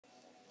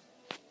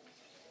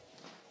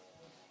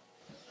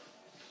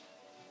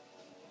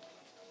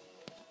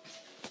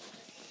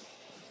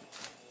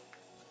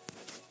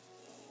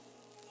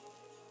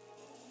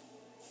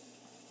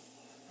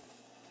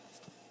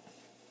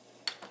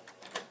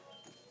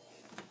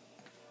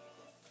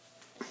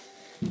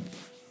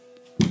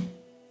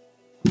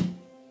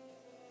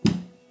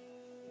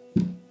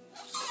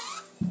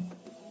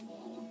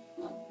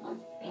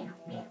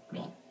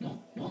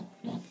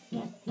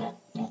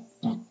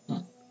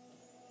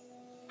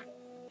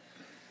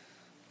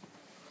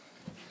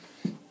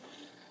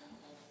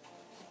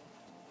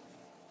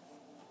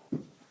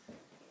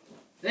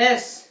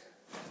This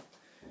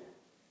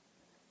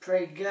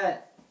pretty good.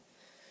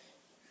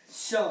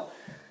 So,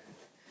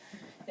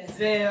 this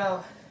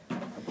video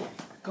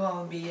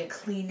gonna be a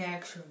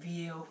Kleenex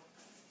review.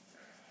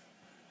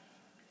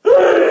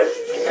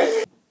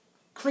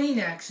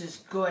 Kleenex is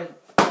good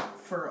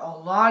for a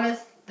lot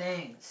of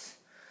things,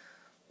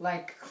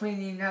 like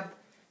cleaning up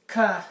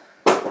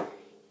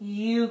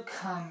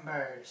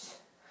cucumbers.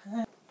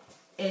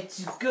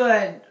 It's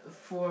good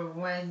for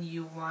when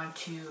you want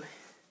to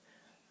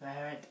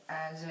wear it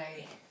as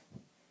a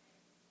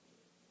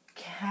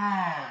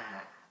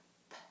cap.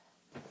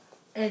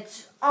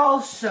 It's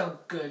also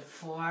good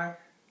for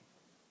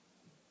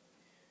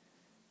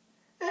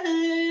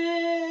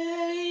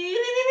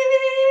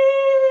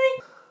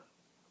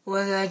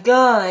when a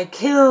guy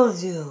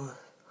kills you.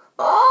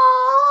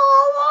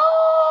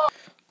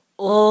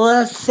 Well,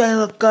 let's say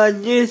what God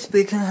needs,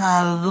 we can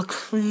have a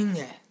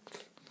Kleenex.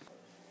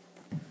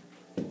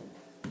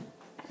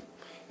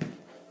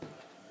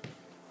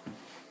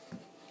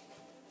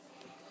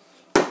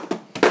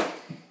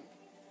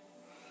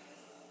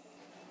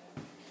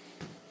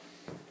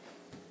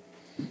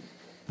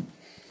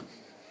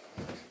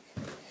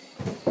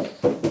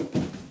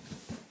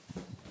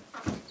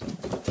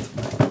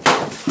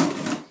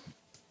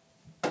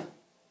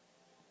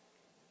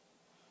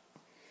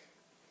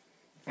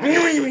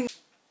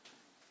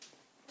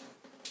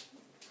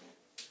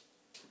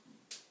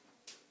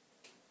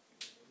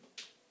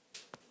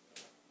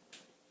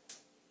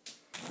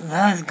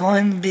 That's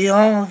going to be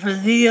all for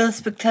the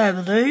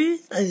spectaculars.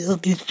 I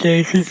hope you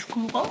stay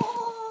subscribed.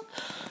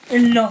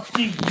 And I'll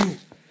see you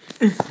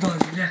in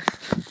the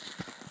next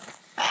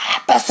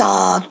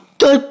episode.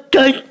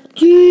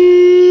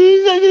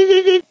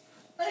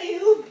 I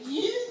hope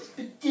you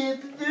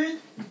spectaculars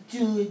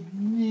enjoyed the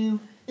new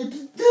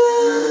episode.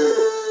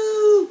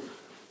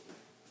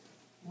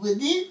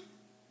 With it,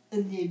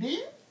 and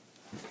maybe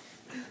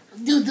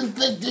do the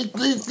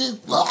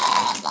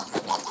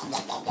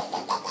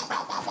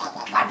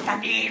let the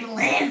meme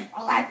live!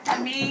 Let the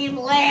meme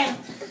live!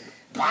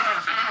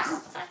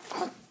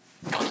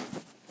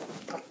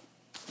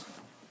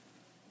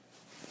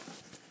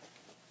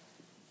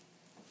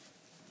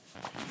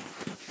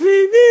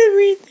 When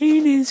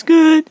everything is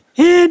good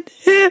and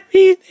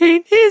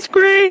everything is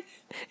great,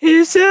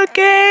 it's a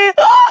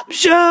K-pop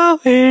show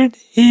and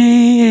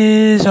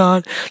he is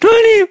on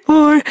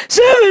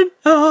 24/7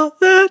 all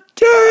the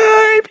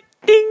time.